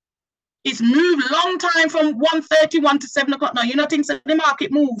 It's moved long time from 1:31 to 7 o'clock. Now, you know things that the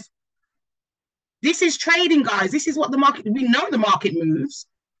market move. This is trading, guys. This is what the market, we know the market moves.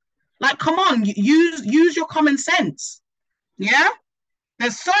 Like, come on, use your common sense. Yeah?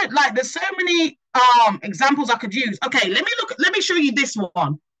 There's so many examples I could use. Okay, let me show you this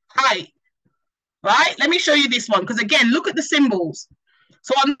one. Hi. Right? Let me show you this one. Because again, look at the symbols.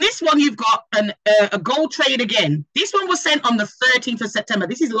 So on this one, you've got a gold trade again. This one was sent on the 13th of September.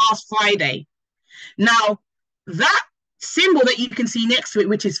 This is last Friday. Now, that symbol that you can see next to it,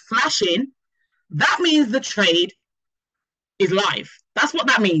 which is flashing, that means the trade is live. That's what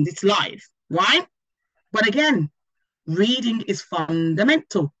that means. It's live, right? But again, reading is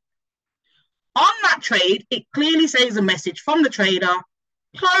fundamental. On that trade, it clearly says a message from the trader,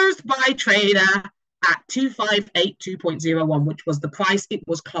 closed by trader at 2582.01, which was the price it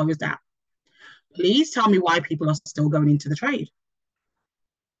was closed at. Please tell me why people are still going into the trade.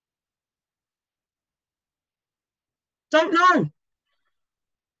 Don't know.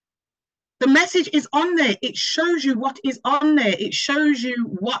 The message is on there. It shows you what is on there. It shows you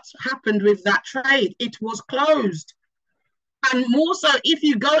what happened with that trade. It was closed. And more so, if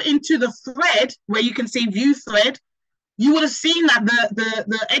you go into the thread where you can see view thread, you would have seen that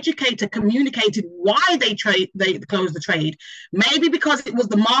the educator communicated why they closed the trade. Maybe because it was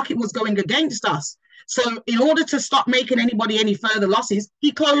the market was going against us. So in order to stop making anybody any further losses,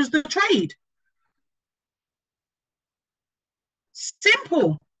 he closed the trade.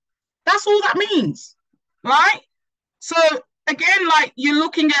 Simple. That's all that means, right? So again, like you're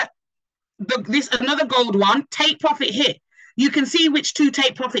looking at this another gold one, take profit hit. You can see which two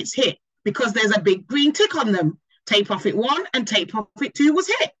take profits hit because there's a big green tick on them. Take profit 1 and take profit 2 was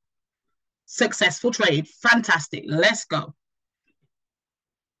hit. Successful trade. Fantastic. Let's go.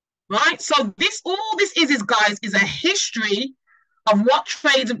 Right? So all this is, guys, is a history of what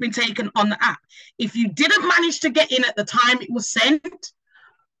trades have been taken on the app. If you didn't manage to get in at the time it was sent,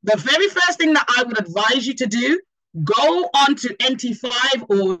 the very first thing that I would advise you to do, go on to NT5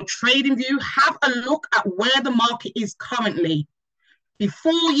 or TradingView, have a look at where the market is currently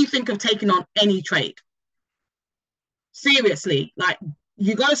before you think of taking on any trade. Seriously, like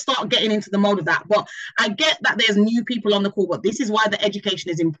you got to start getting into the mode of that. But I get that there's new people on the call, but this is why the education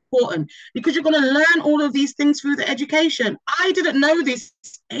is important, because you're going to learn all of these things through the education. I didn't know this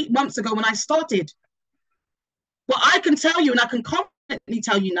 8 months ago when I started, but I can tell you, and I can confidently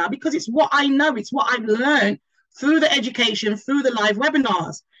tell you now, because it's what I know, it's what I've learned through the education, through the live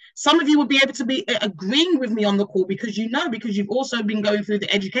webinars. Some of you will be able to be agreeing with me on the call because you've also been going through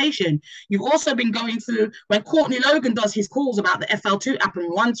the education. You've also been going through, when Courtney Logan does his calls about the FL2 app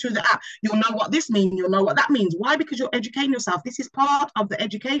and runs through the app, you'll know what this means, you'll know what that means. Why? Because you're educating yourself. This is part of the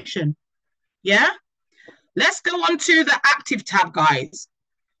education. Yeah? Let's go on to the active tab, guys.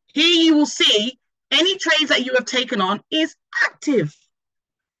 Here you will see any trades that you have taken on is active.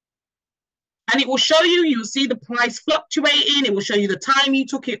 And it will show you, you'll see the price fluctuating. It will show you the time you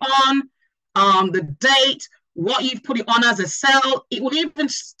took it on, the date, what you've put it on as a sell. It will even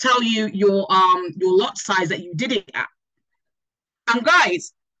tell you your lot size that you did it at. And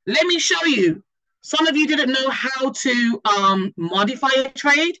guys, Let me show you. Some of you didn't know how to modify a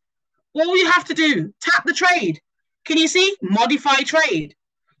trade. All you have to do, tap the trade. Can you see? Modify trade,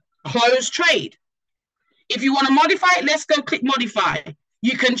 close trade. If you want to modify it, let's go click modify.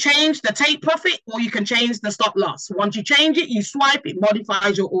 You can change the take profit or you can change the stop loss. Once you change it, you swipe, it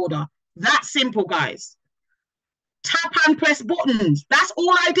modifies your order. That's simple, guys. Tap and press buttons. That's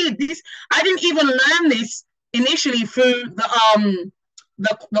all I did. I didn't even learn this initially through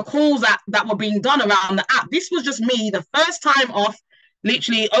the calls that were being done around the app. This was just me the first time off,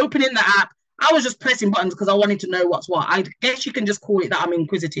 literally opening the app. I was just pressing buttons because I wanted to know what's what. I guess you can just call it that I'm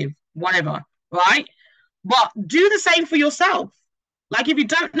inquisitive, whatever, right? But do the same for yourself. Like if you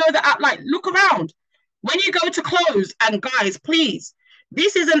don't know the app, like look around. When you go to close, and guys, please,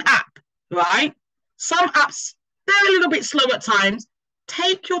 this is an app, right? Some apps, they're a little bit slow at times.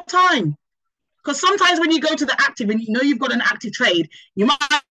 Take your time. Because sometimes when you go to the active and you know you've got an active trade, you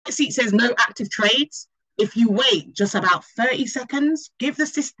might see it says no active trades. If you wait just about 30 seconds,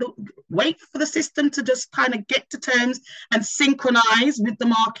 wait for the system to just kind of get to terms and synchronize with the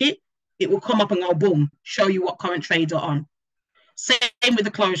market, it will come up and go boom, show you what current trades are on. Same with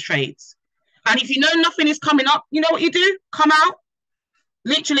the closed trades. And if you know nothing is coming up, you know what you do? Come out,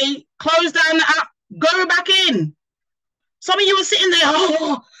 literally close down the app, go back in. Some of you are sitting there,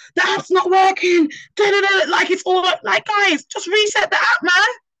 oh, the app's not working. Like it's all like, guys, just reset the app, man.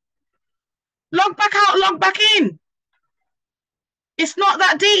 Log back out, log back in. It's not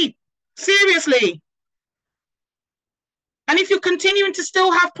that deep. Seriously. And if you're continuing to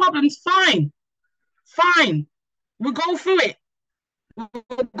still have problems, fine. Fine. We'll go through it.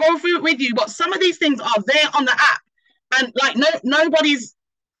 We'll go through it with you. But some of these things are there on the app. And like nobody's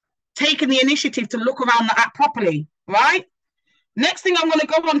taken the initiative to look around the app properly, right? Next thing I'm going to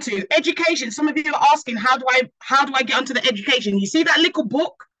go on to education. Some of you are asking, how do I get onto the education? You see that little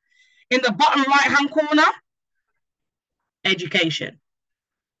book in the bottom right-hand corner? Education.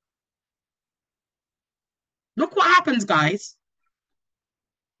 Look what happens, guys.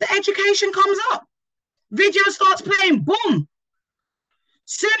 The education comes up. Video starts playing. Boom.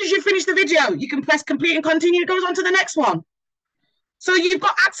 Soon as you finish the video, you can press complete and continue. It goes on to the next one. So you've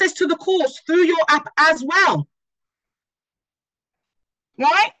got access to the course through your app as well.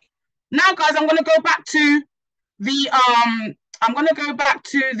 Right? Now, guys, I'm going to go back to the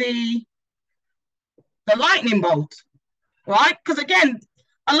lightning bolt, right? Because again,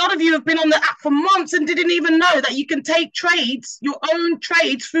 a lot of you have been on the app for months and didn't even know that you can take trades, your own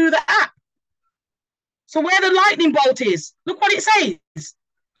trades through the app. So where the lightning bolt is, look what it says.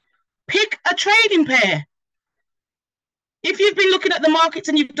 Pick a trading pair. If you've been looking at the markets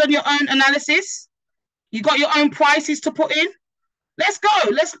and you've done your own analysis, you got your own prices to put in, let's go.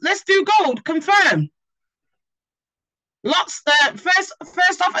 Let's do gold. Confirm. Lots.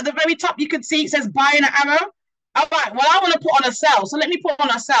 First off, at the very top, you can see it says buy in an arrow. All right. Well, I want to put on a sell, so let me put on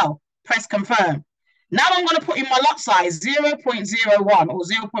a sell. Press confirm. Now I'm going to put in my lot size 0.01 or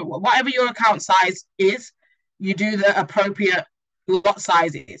 0. Whatever your account size is. You do the appropriate lot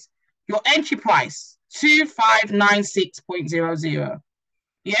sizes. Your entry price 2596.00.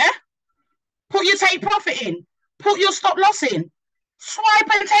 Yeah. Put your take profit in. Put your stop loss in. Swipe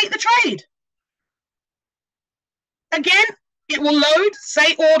and take the trade. Again, it will load,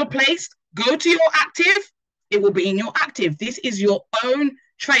 say order placed, go to your active, it will be in your active. This is your own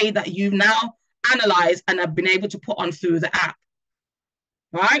trade that you've now analyzed and have been able to put on through the app.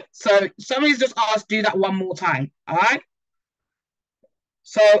 Right? So somebody's just asked, do that one more time. All right?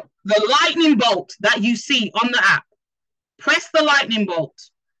 So the lightning bolt that you see on the app, press the lightning bolt.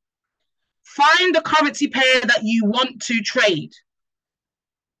 Find the currency pair that you want to trade.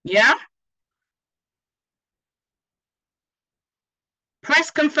 Yeah?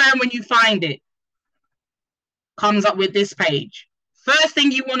 Press confirm when you find it. Comes up with this page. First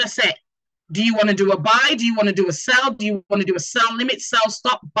thing you want to set. Do you want to do a buy? Do you want to do a sell? Do you want to do a sell limit, sell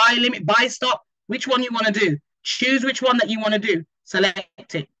stop, buy limit, buy stop? Which one you want to do? Choose which one that you want to do.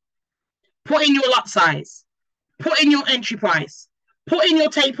 Select it. Put in your lot size. Put in your entry price. Put in your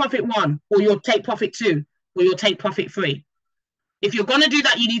take profit 1 or your take profit 2 or your take profit 3. If you're going to do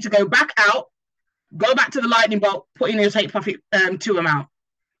that, you need to go back out, go back to the lightning bolt, put in your take profit 2 amount,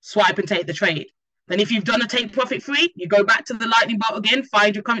 swipe and take the trade. Then if you've done a take profit 3, you go back to the lightning bolt again,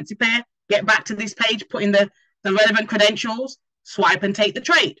 find your currency pair, get back to this page, put in the relevant credentials, swipe and take the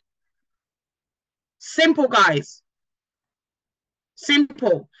trade. Simple, guys.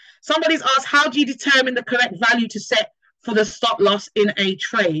 Simple. Somebody's asked, how do you determine the correct value to set for the stop loss in a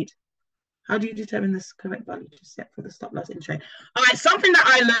trade? How do you determine this correct value to set for the stop loss in trade? All right, something that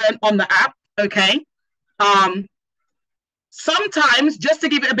I learned on the app, okay? Sometimes, just to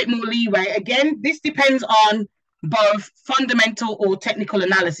give it a bit more leeway, again, this depends on both fundamental or technical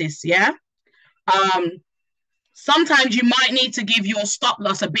analysis, yeah? Sometimes you might need to give your stop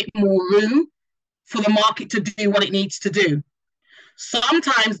loss a bit more room for the market to do what it needs to do.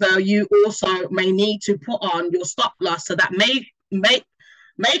 Sometimes, though, you also may need to put on your stop loss so that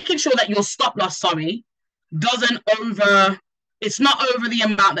making sure that your stop loss, doesn't it's not over the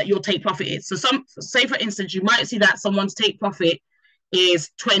amount that your take profit is. So say for instance, you might see that someone's take profit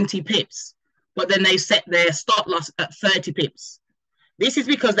is 20 pips, but then they set their stop loss at 30 pips. This is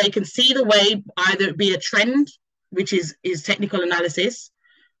because they can see the way either be a trend, which is technical analysis,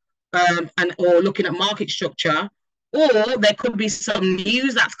 or looking at market structure, or there could be some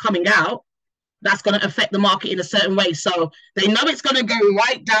news that's coming out that's going to affect the market in a certain way. So they know it's going to go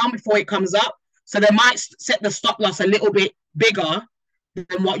right down before it comes up. So they might set the stop loss a little bit bigger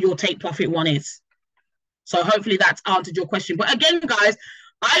than what your take profit one is. So hopefully that's answered your question. But again, guys,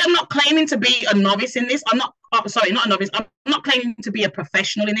 I am not claiming to be a novice in this. Not a novice. I'm not claiming to be a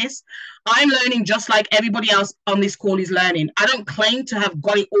professional in this. I'm learning just like everybody else on this call is learning. I don't claim to have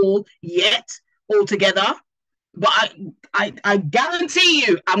got it all yet, all together. But I guarantee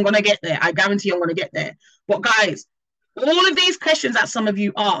you I'm going to get there. I guarantee you I'm going to get there. But guys, all of these questions that some of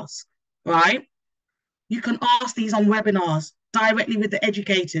you ask, right? You can ask these on webinars directly with the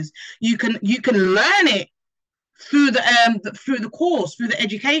educators. You can learn it through the course, through the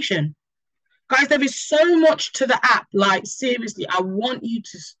education. Guys, there is so much to the app. Like, seriously, I want you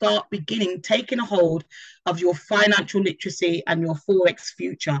to start taking a hold of your financial literacy and your Forex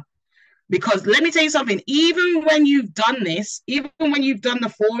future. Because let me tell you something, even when you've done this, even when you've done the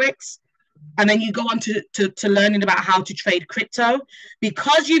Forex, and then you go on to learning about how to trade crypto,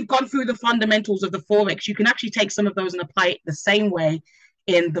 because you've gone through the fundamentals of the Forex, you can actually take some of those and apply it the same way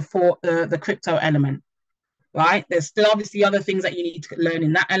in the crypto element, right? There's still obviously other things that you need to learn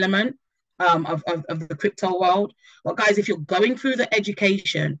in that element of the crypto world. But guys, if you're going through the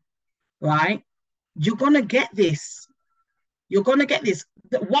education, right, you're going to get this. You're going to get this.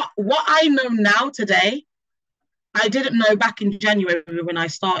 What I know now today, I didn't know back in January when I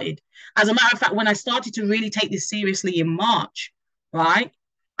started. As a matter of fact, when I started to really take this seriously in March, right,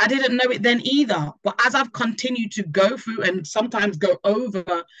 I didn't know it then either. But as I've continued to go through and sometimes go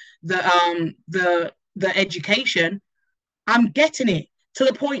over the education, I'm getting it to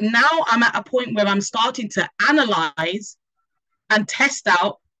the point now. I'm at a point where I'm starting to analyze and test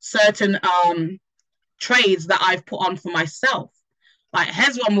out certain trades that I've put on for myself. Like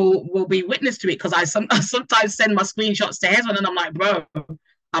Hezron will be witness to it, because I sometimes send my screenshots to Hezron and I'm like, bro,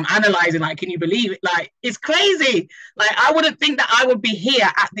 I'm analyzing, like, can you believe it? Like, it's crazy. Like, I wouldn't think that I would be here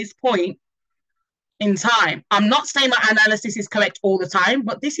at this point in time. I'm not saying my analysis is correct all the time,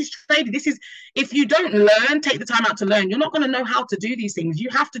 but this is trading. This is, if you don't learn, take the time out to learn, you're not going to know how to do these things. You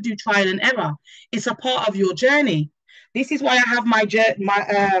have to do trial and error. It's a part of your journey. This is why I have my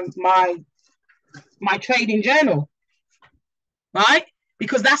trading journal, right?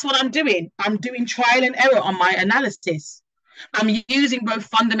 Because that's what I'm doing. I'm doing trial and error on my analysis. I'm using both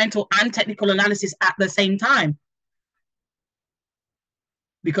fundamental and technical analysis at the same time.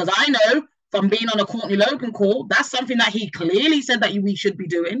 Because I know from being on a Courtney Logan call, that's something that he clearly said that we should be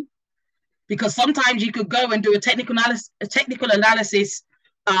doing. Because sometimes you could go and do a technical analysis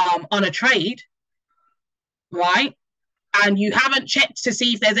on a trade, right? And you haven't checked to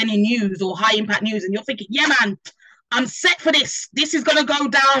see if there's any news or high impact news, and you're thinking, yeah, man, I'm set for this. This is gonna go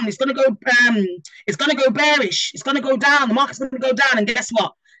down. It's gonna go bearish. It's gonna go down. The market's gonna go down. And guess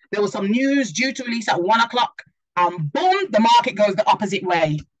what? There was some news due to release at 1 o'clock. Boom, the market goes the opposite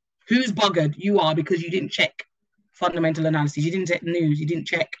way. Who's buggered? You are, because you didn't check fundamental analysis. You didn't check news. You didn't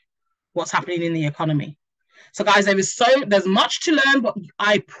check what's happening in the economy. So guys, there's much to learn, but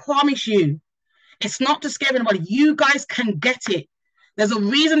I promise you, it's not to scare anybody. You guys can get it. There's a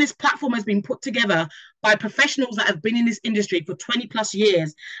reason this platform has been put together by professionals that have been in this industry for 20 plus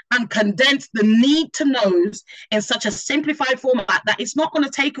years and condensed the need to knows in such a simplified format that it's not going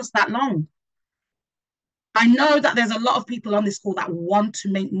to take us that long. I know that there's a lot of people on this call that want to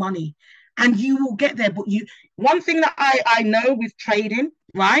make money, and you will get there. But one thing that I know with trading,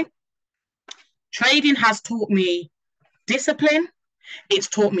 right? Trading has taught me discipline. It's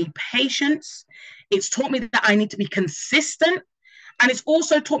taught me patience. It's taught me that I need to be consistent. And it's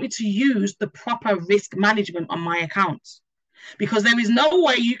also taught me to use the proper risk management on my accounts. Because there is no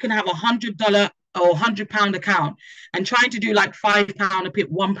way you can have $100 or £100 account and trying to do like £5 a pip,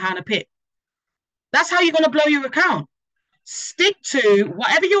 £1 a pip. That's how you're going to blow your account. Stick to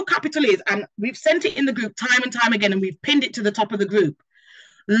whatever your capital is. And we've sent it in the group time and time again, and we've pinned it to the top of the group.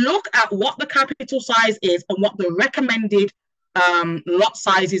 Look at what the capital size is and what the recommended lot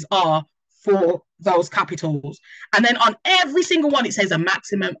sizes are for those capitals. And then on every single one, it says a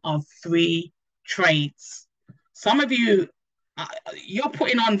maximum of 3 trades. Some of you, you're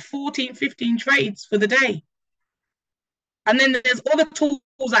putting on 14, 15 trades for the day. And then there's other tools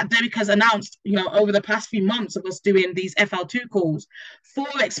that Derrick has announced, over the past few months of us doing these FL2 calls.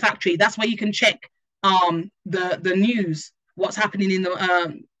 Forex Factory, that's where you can check the news, what's happening in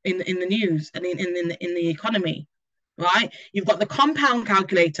the news and in the economy, right? You've got the compound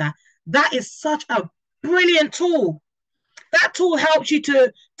calculator. That is such a brilliant tool. That tool helps you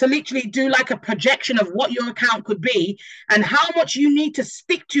to literally do like a projection of what your account could be and how much you need to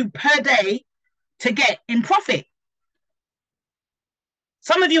stick to per day to get in profit.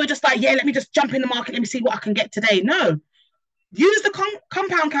 Some of you are just like, yeah, let me just jump in the market. Let me see what I can get today. No, use the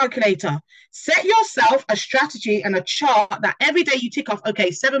compound calculator. Set yourself a strategy and a chart that every day you tick off, okay,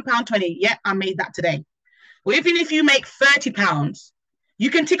 £7.20. Yeah, I made that today. Or even if you make £30,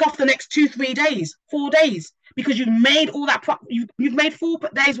 you can tick off the next 2, 3 days, 4 days, because you've made all that you've made 4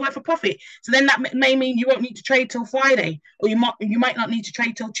 days worth of profit. So then that may mean you won't need to trade till Friday, or you might not need to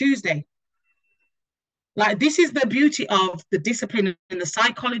trade till Tuesday. Like, this is the beauty of the discipline and the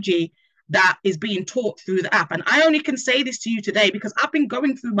psychology that is being taught through the app. And I only can say this to you today because I've been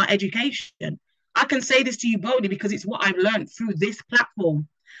going through my education. I can say this to you boldly because it's what I've learned through this platform.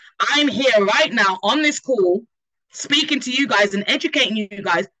 I'm here right now on this call, speaking to you guys and educating you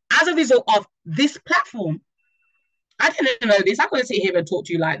guys as a result of this platform. I didn't know this. I couldn't sit here and talk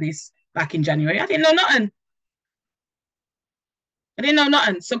to you like this back in January. I didn't know nothing.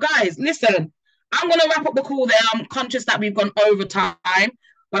 So guys, listen, I'm going to wrap up the call there. I'm conscious that we've gone over time,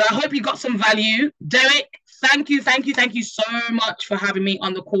 but I hope you got some value. Derrick, thank you so much for having me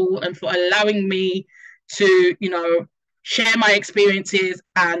on the call and for allowing me to, share my experiences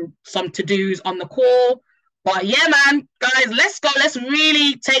and some to-dos on the call. But yeah, man, guys, let's go. Let's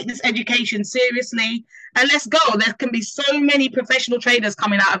really take this education seriously and let's go. There can be so many professional traders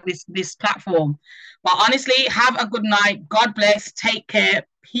coming out of this platform. But honestly, have a good night. God bless. Take care.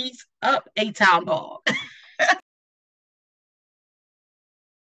 Peace up, A-Town dog.